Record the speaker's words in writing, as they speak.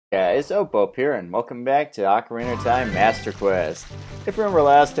Guys, Opop here, and welcome back to Ocarina of Time Master Quest. If you remember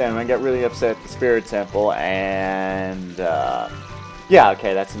last time, I got really upset at the Spirit Temple, and, yeah,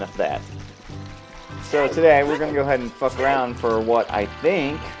 okay, that's enough of that. So today, we're gonna go ahead and fuck around for what I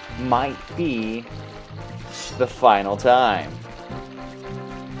think might be the final time.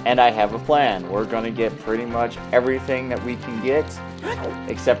 And I have a plan. We're gonna get pretty much everything that we can get,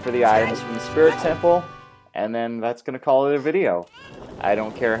 except for the items from the Spirit Temple, and then that's gonna call it a video. I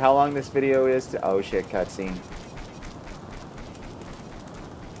don't care how long this video is. Oh shit, cutscene.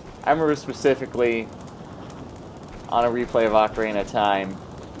 I remember specifically on a replay of Ocarina of Time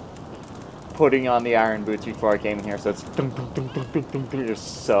putting on the iron boots before I came in here, so it's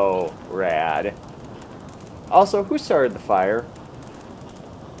just so rad. Also, who started the fire?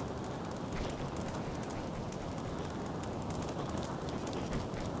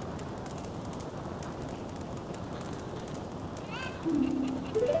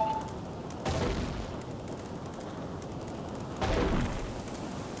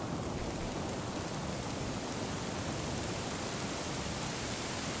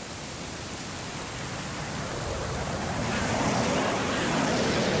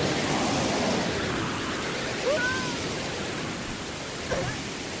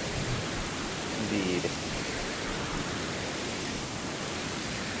 Indeed.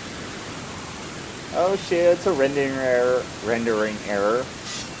 Oh shit, it's a rendering error. Rendering error.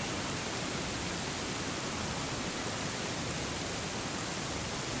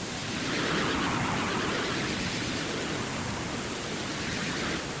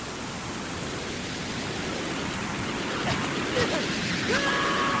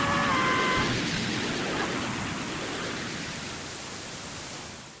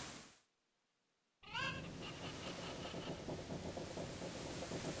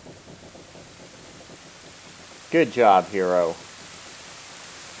 Good job, hero.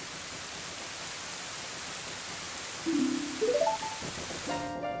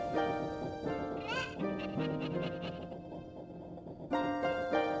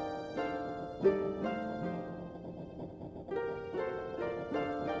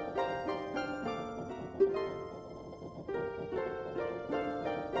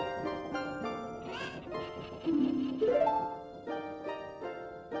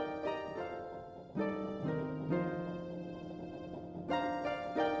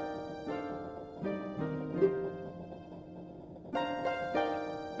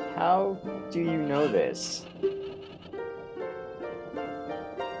 How do you know this?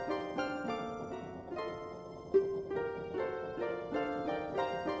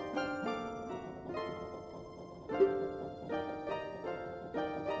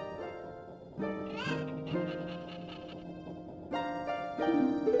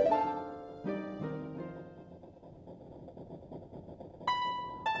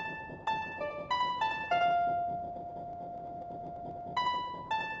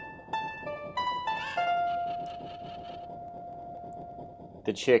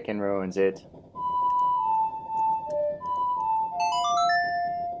 The chicken ruins it.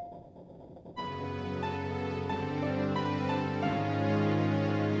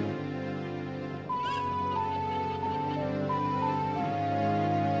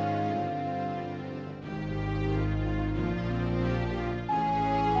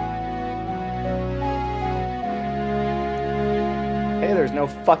 Hey, there's no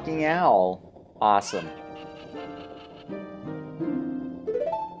fucking owl. Awesome.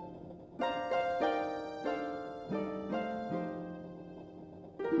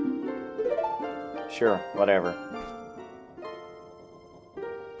 Sure, whatever.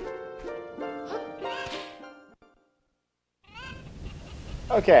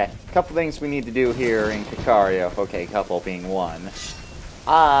 Okay, a couple things we need to do here in Kakario. Okay, couple being one.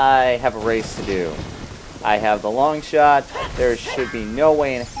 I have a race to do. I have the long shot. There should be no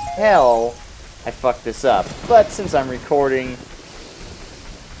way in hell I fuck this up. But since I'm recording,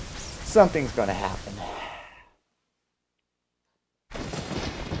 something's gonna happen.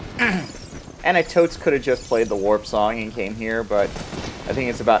 And I totes could have just played the warp song and came here, but I think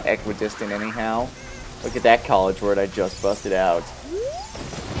it's about equidistant anyhow. Look at that college word I just busted out.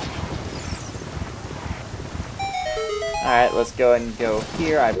 Alright, let's go ahead and go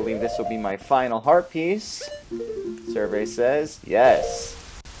here. I believe this will be my final heart piece. Survey says yes.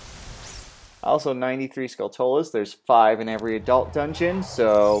 Also, 93 Skulltulas. There's 5 in every adult dungeon,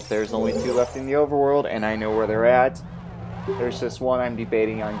 so there's only 2 left in the overworld, and I know where they're at. There's just one I'm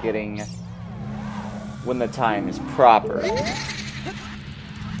debating on getting when the time is proper.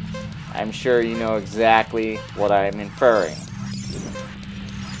 I'm sure you know exactly what I'm inferring.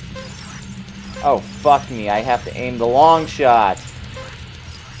 Oh, fuck me. I have to aim the long shot.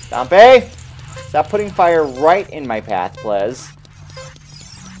 Dompe! Stop putting fire right in my path, please.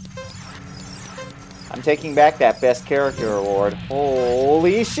 I'm taking back that best character award.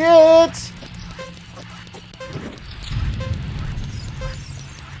 Holy shit!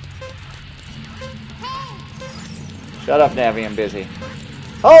 Shut up, Navi, I'm busy.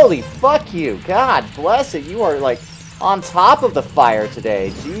 Holy fuck you! God bless it, you are like on top of the fire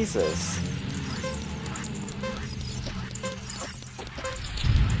today. Jesus.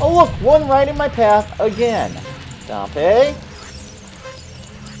 Oh look, one right in my path again. Dompe?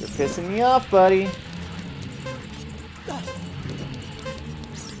 You're pissing me off, buddy.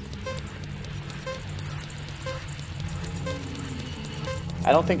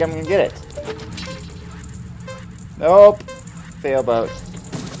 I don't think I'm gonna get it. Nope. Fail boat.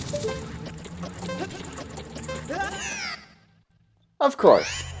 Of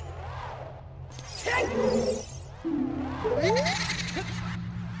course.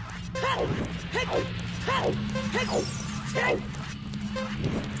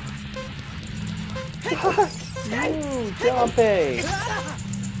 Fuck you, Dompe.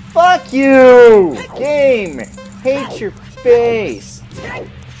 Fuck you! Game! Hate your face!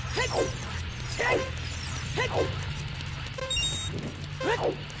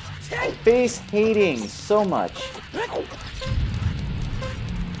 Face hating so much.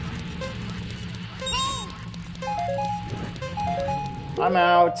 I'm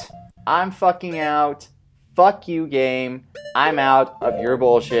out. I'm fucking out. Fuck you, game. I'm out of your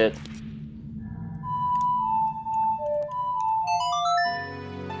bullshit.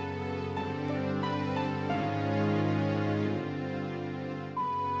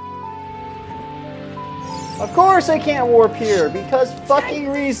 Of course I can't warp here, because fucking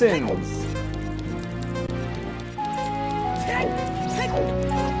reasons!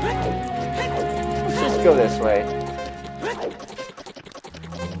 Let's just go this way.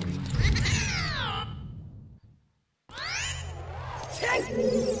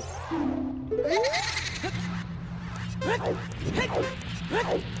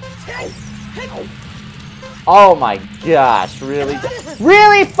 Oh my gosh, really?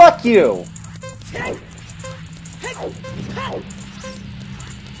 Really? Fuck you!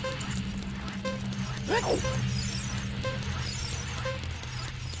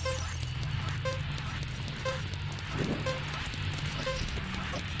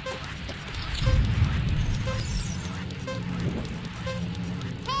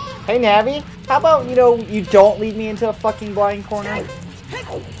 Hey Navi, how about, you don't lead me into a fucking blind corner?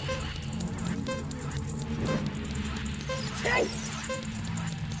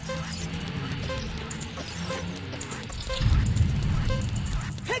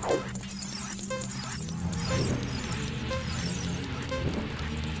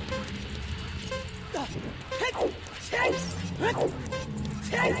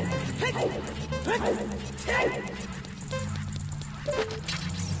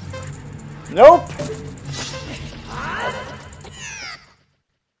 Nope!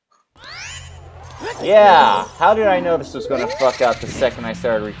 Yeah, how did I know this was going to fuck up the second I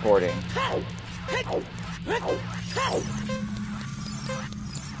started recording?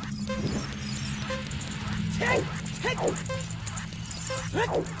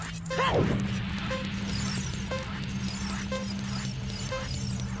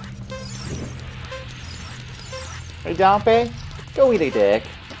 Hey Dompe, go eat a dick.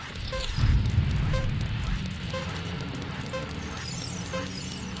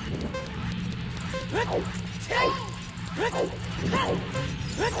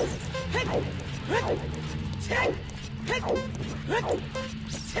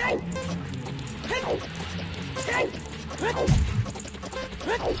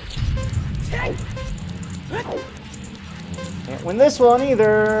 Can't win this one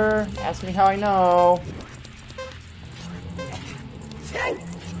either. Ask me how I know.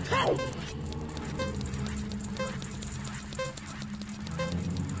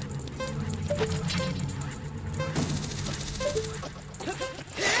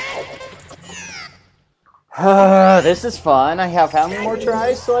 This is fun. I have how many more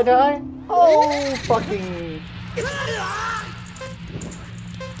tries till I die? Oh, fucking...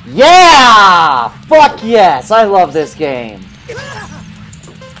 Yeah! Fuck yes! I love this game.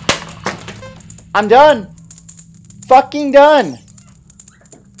 I'm done. Fucking done.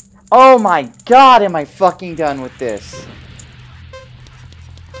 Oh my god, am I fucking done with this.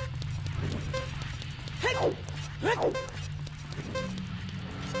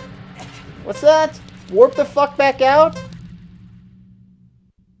 What's that? Warp the fuck back out?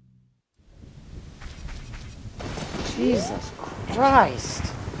 Jesus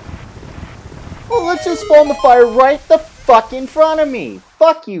Christ. Well, let's just spawn the fire right the fuck in front of me.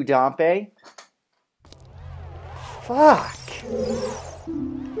 Fuck you, Dompe. Fuck.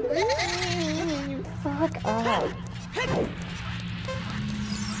 Fuck off.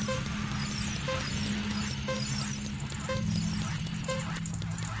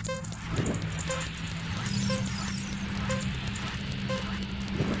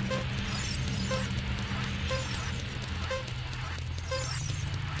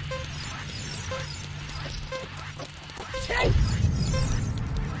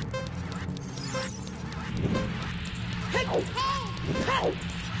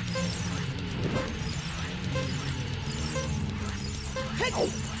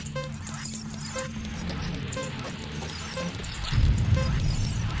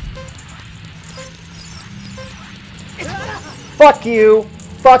 Fuck you!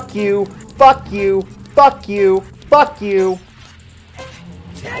 Fuck you! Fuck you! Fuck you! Fuck you!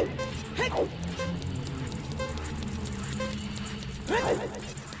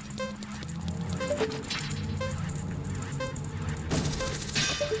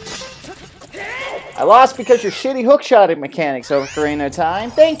 I lost because your shitty hookshot mechanics, Ocarina of Time.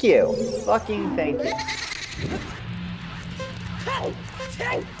 Thank you. Fucking thank you.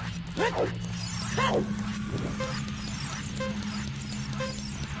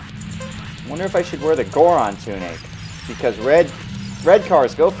 Wonder if I should wear the Goron tunic, because red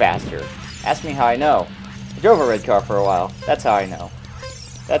cars go faster. Ask me how I know. I drove a red car for a while. That's how I know.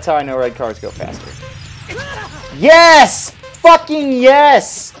 That's how I know red cars go faster. Yes! Fucking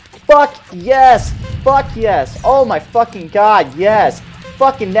yes! Fuck yes! Fuck yes! Oh my fucking god, yes!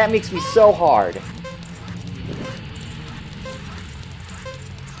 Fucking that makes me so hard.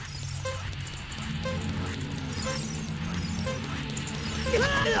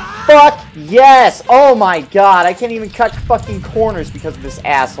 Fuck yes! Oh my god, I can't even cut fucking corners because of this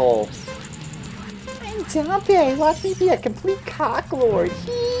asshole. I'm Dompe, watch me be a complete cocklord.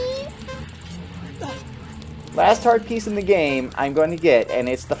 Last hard piece in the game I'm going to get, and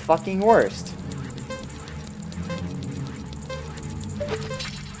it's the fucking worst.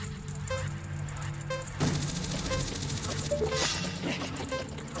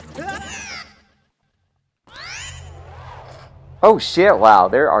 Oh shit, wow,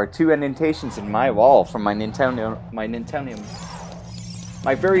 there are 2 indentations in my wall from my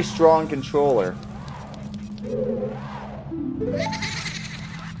my very strong controller.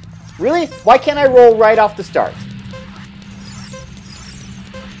 Really? Why can't I roll right off the start?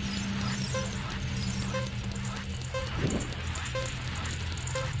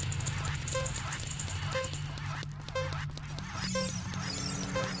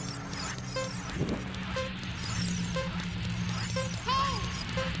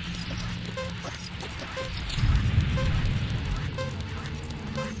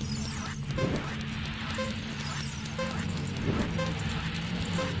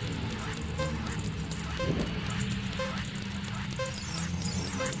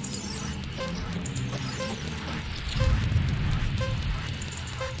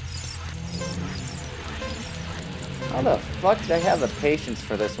 How the fuck did I have the patience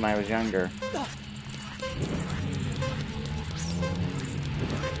for this when I was younger?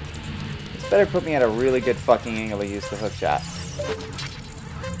 This better put me at a really good fucking angle to use the hookshot.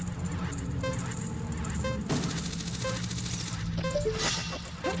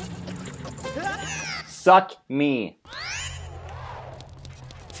 Suck me.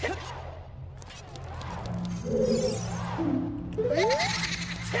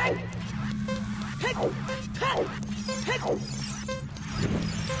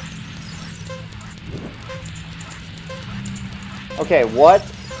 Okay, what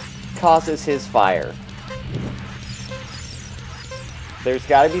causes his fire? There's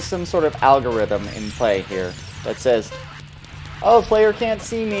got to be some sort of algorithm in play here that says, oh, player can't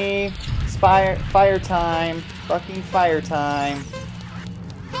see me. It's fire time. Fucking fire time.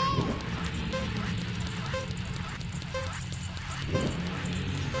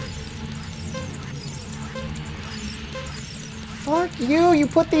 Fuck you! You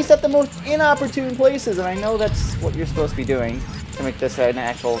put these at the most inopportune places, and I know that's what you're supposed to be doing to make this an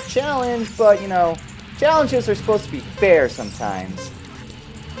actual challenge, but, you know, challenges are supposed to be fair sometimes.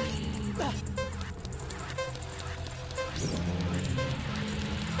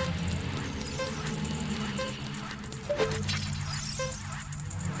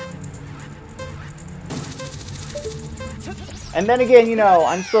 And then again, you know,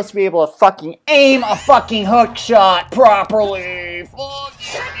 I'm supposed to be able to fucking aim a fucking hook shot properly.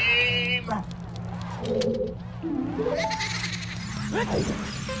 Fucking aim.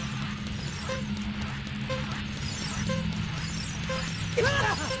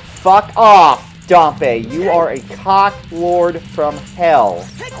 Fuck off, Dompe, you are a cock lord from hell.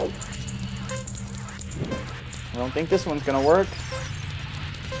 I don't think this one's gonna work.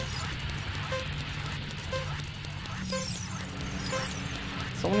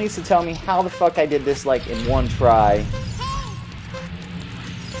 Someone needs to tell me how the fuck I did this, like, in one try.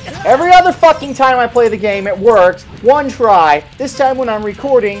 Every other fucking time I play the game, it works. One try. This time when I'm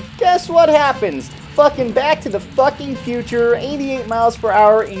recording, guess what happens? Fucking Back to the fucking Future, 88 miles per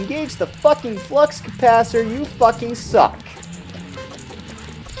hour, engage the fucking flux capacitor, you fucking suck.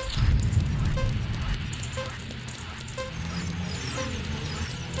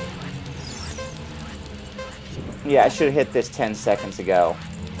 Yeah, I should have hit this 10 seconds ago.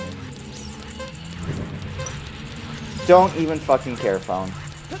 Don't even fucking care, phone.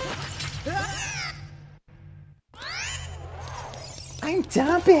 I'm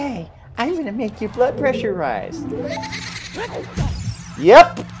Dompe. I'm gonna make your blood pressure rise.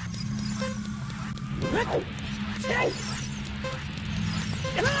 Yep.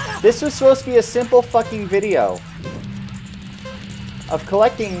 This was supposed to be a simple fucking video of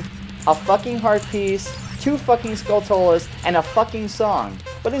collecting a fucking heart piece, 2 fucking Skulltulas, and a fucking song.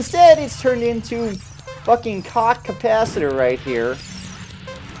 But instead, it's turned into fucking cock capacitor right here.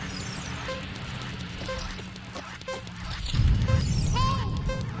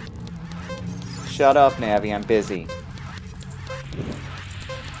 Shut up, Navi, I'm busy.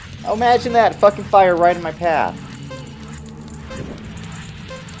 Oh, imagine that, fucking fire right in my path.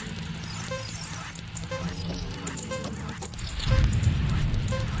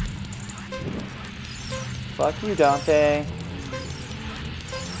 Fuck you, Dante.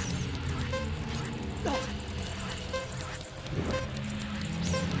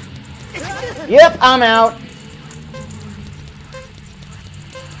 Yep, I'm out.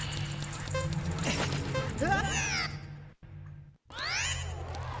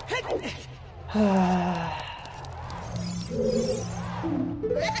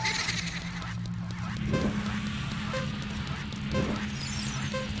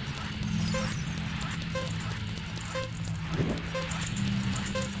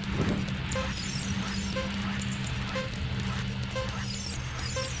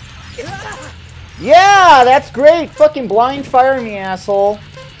 Yeah, that's great. Fucking blind fire me, asshole.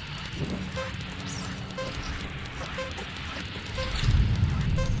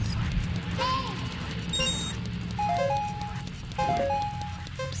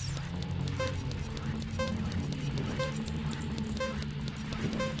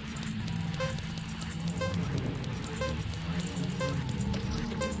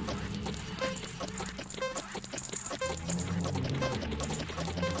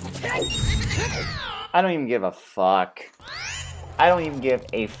 I don't even give a fuck. I don't even give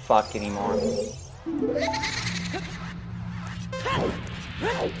a fuck anymore.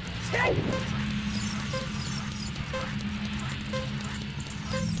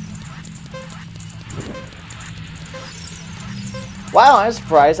 Wow, I'm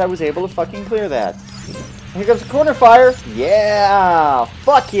surprised I was able to fucking clear that. Here comes a corner fire. Yeah!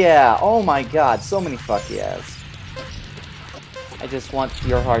 Fuck yeah! Oh my god, so many fuck yes. I just want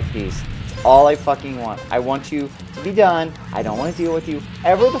your heart piece. It's all I fucking want. I want you to be done. I don't want to deal with you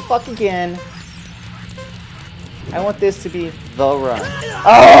ever the fuck again. I want this to be the run.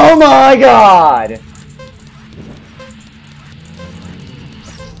 Oh my god!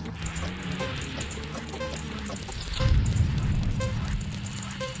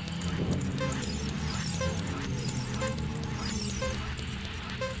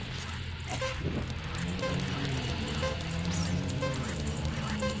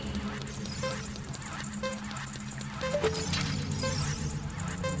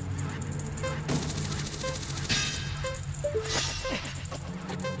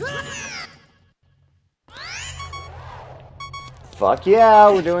 Fuck yeah,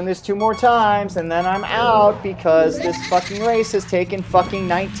 we're doing this 2 more times, and then I'm out because this fucking race has taken fucking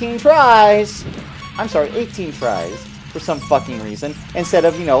 19 tries. I'm sorry, 18 tries for some fucking reason, instead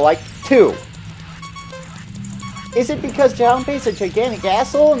of, you know, like 2. Is it because Jalunpei's a gigantic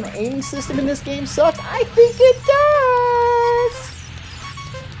asshole and the aiming system in this game sucks? I think it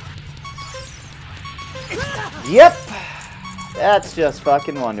does! Yep! That's just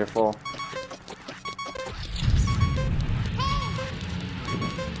fucking wonderful.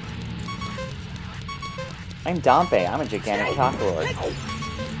 I'm Dompe. I'm a gigantic cocklord.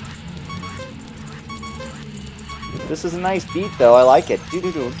 This is a nice beat, though. I like it.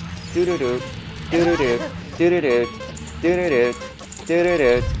 Do-do-do, do-do-do, do-do-do, do-do-do, do-do-do, do-do-do,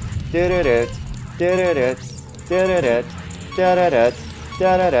 do-do-do, do-do-do, do-do-do, da-da-da,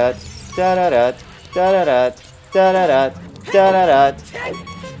 da-da-da, da-da-da, da-da-da, da-da-da, da-da-da.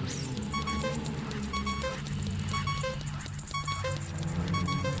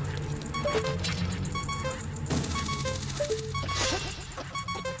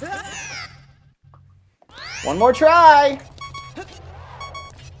 One more try!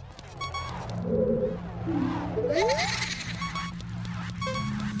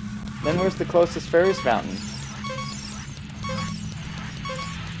 Then where's the closest fairies fountain?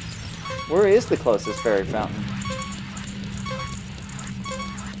 Where is the closest fairy fountain?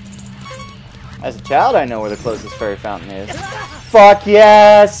 As a child, I know where the closest fairy fountain is. Fuck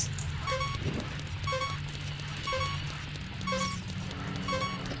yes!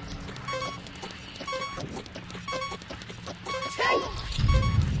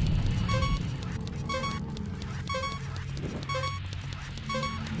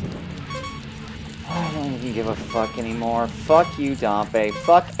 I don't even give a fuck anymore. Fuck you, Dompe.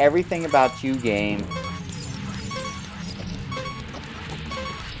 Fuck everything about you, game.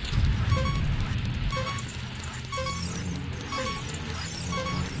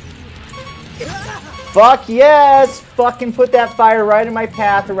 Fuck yes! Fucking put that fire right in my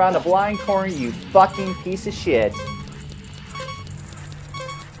path around a blind corner, you fucking piece of shit.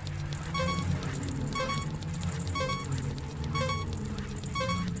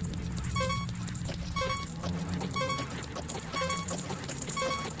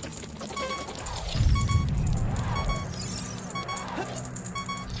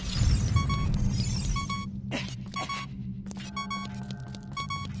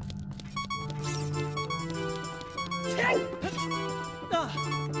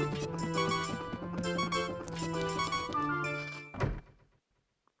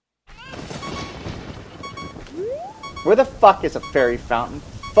 Where the fuck is a fairy fountain?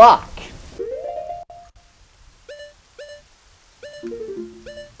 Fuck!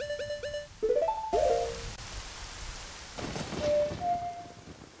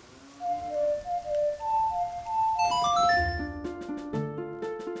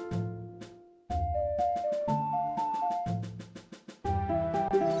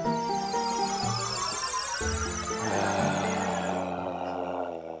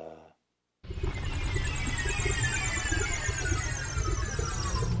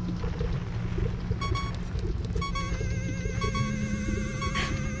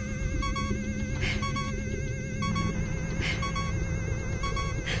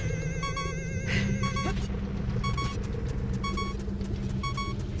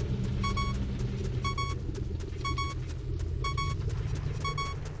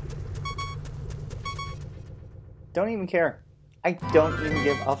 Don't even care. I don't even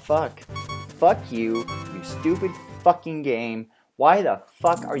give a fuck. Fuck you, you stupid fucking game. Why the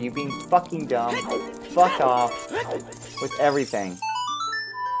fuck are you being fucking dumb? Fuck off with everything.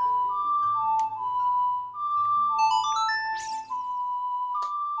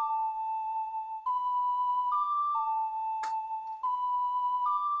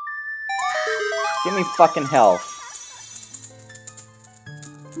 Give me fucking health.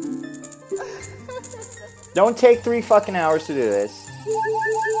 Don't take 3 fucking hours to do this.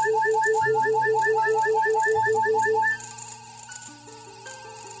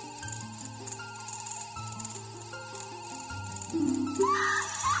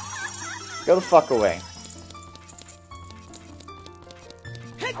 Go the fuck away.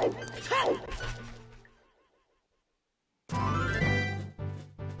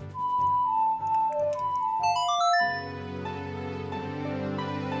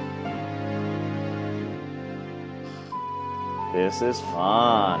 This is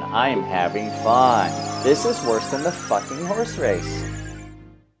fun. I am having fun. This is worse than the fucking horse race.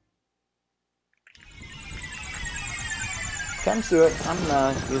 Comes to it, I'm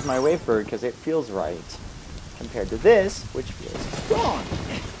gonna use my wave bird because it feels right. Compared to this, which feels wrong.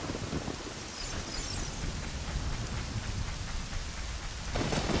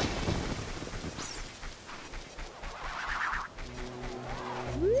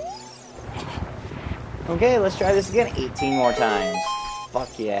 Okay, let's try this again 18 more times.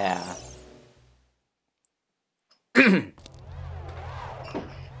 Fuck yeah.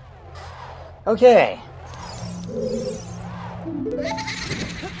 Okay.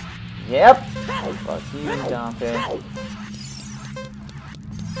 Yep. Fuck you, dump it.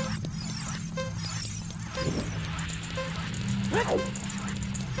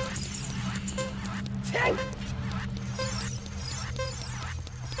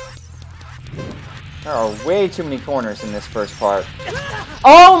 There are way too many corners in this first part.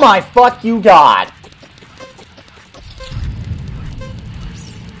 Oh my fuck you god!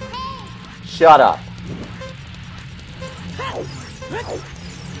 Shut up.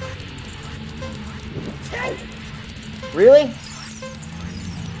 Really?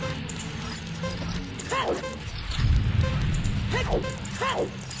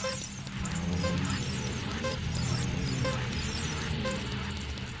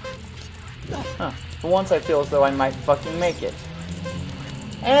 For once I feel as though I might fucking make it.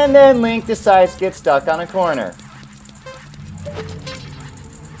 And then Link decides to get stuck on a corner.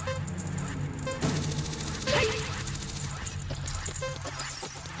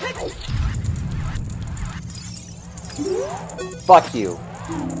 Fuck you.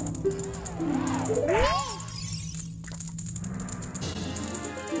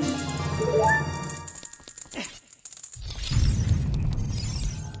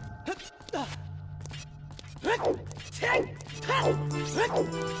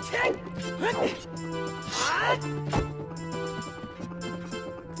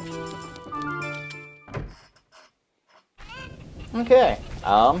 Okay,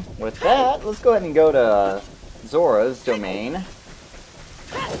 with that, let's go ahead and go to Zora's domain.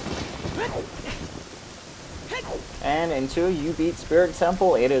 And until you beat Spirit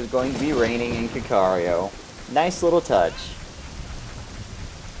Temple, it is going to be raining in Kakario. Nice little touch.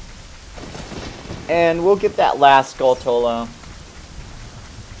 And we'll get that last Skulltula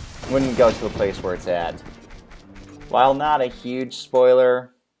when we go to the place where it's at. While not a huge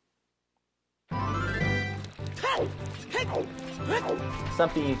spoiler,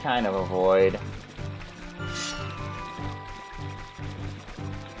 something you kind of avoid.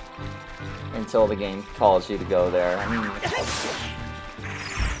 Until the game calls you to go there. I mean,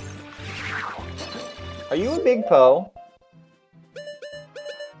 are you a big Poe?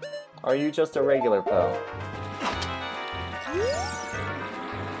 Or are you just a regular Poe?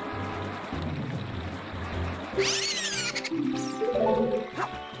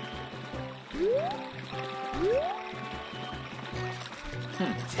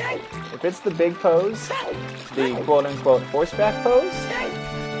 If it's the big pose, the quote-unquote horseback pose,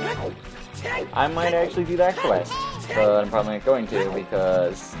 I might actually do that quest. But I'm probably not going to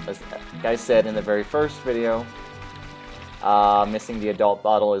because, as I said in the very first video, missing the adult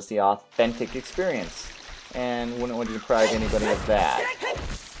bottle is the authentic experience. And wouldn't want to deprive anybody of that.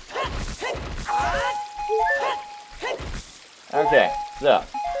 Okay, so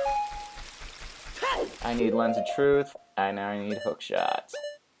I need Lens of Truth, and now I need Hookshot.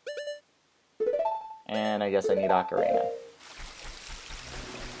 And I guess I need Ocarina.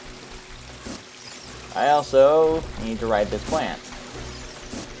 I also need to ride this plant.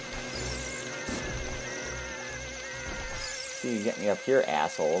 See, you get me up here,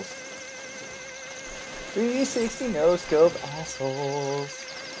 assholes. 360 no-scope assholes.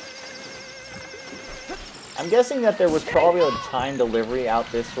 I'm guessing that there was probably a time delivery out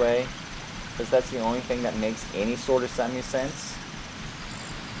this way, because that's the only thing that makes any sort of semi-sense.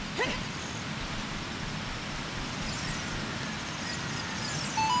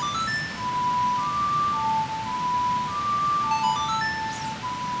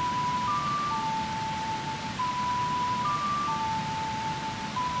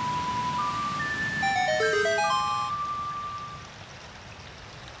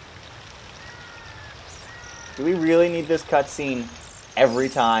 Do we really need this cutscene every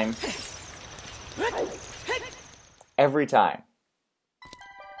time? Every time.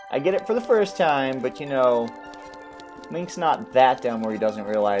 I get it for the first time, but you know, Link's not that dumb where he doesn't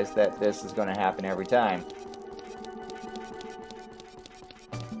realize that this is going to happen every time.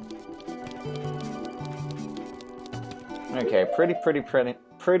 Okay, pretty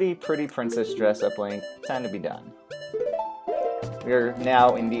princess dress up Link. Time to be done. We're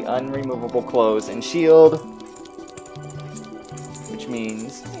now in the unremovable clothes and shield, which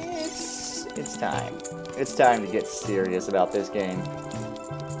means it's time. It's time to get serious about this game.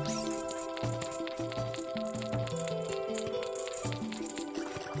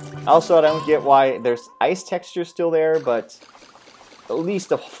 Also, I don't get why there's ice texture still there, but at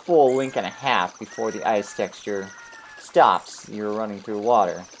least a full link and a half before the ice texture stops. You're running through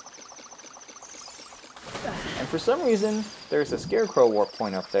water. And for some reason, there's a Scarecrow warp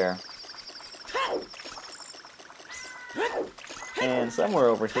point up there. And somewhere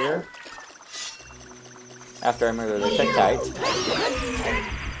over here, after I murder the Tektite,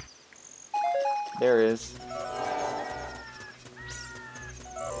 there is...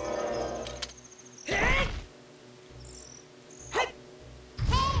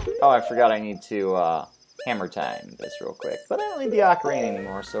 Oh, I forgot I need to hammer time this real quick. But I don't need the Ocarina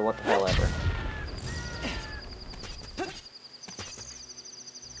anymore, so what the hell ever.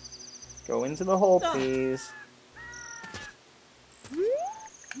 Go into the hole, please.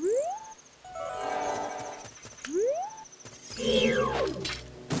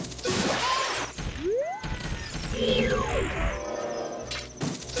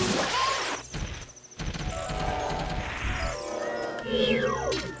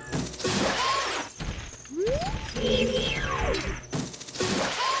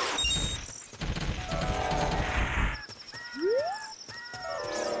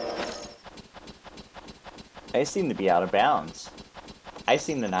 I seem to be out of bounds. I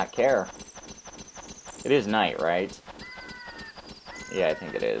seem to not care. It is night, right? Yeah, I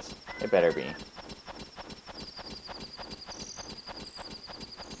think it is. It better be.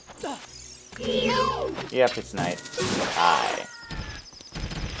 Yep, it's night. Hi.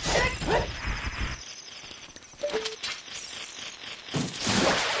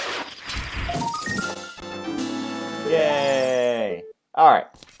 Yay! Alright.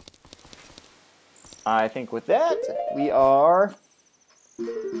 I think with that, we are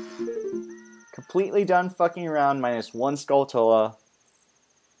completely done fucking around, minus one Skulltula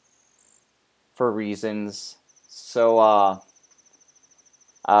for reasons. So,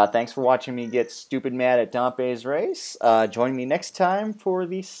 thanks for watching me get stupid mad at Dompe's race. Join me next time for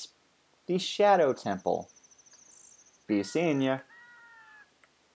the Shadow Temple. Be seeing ya.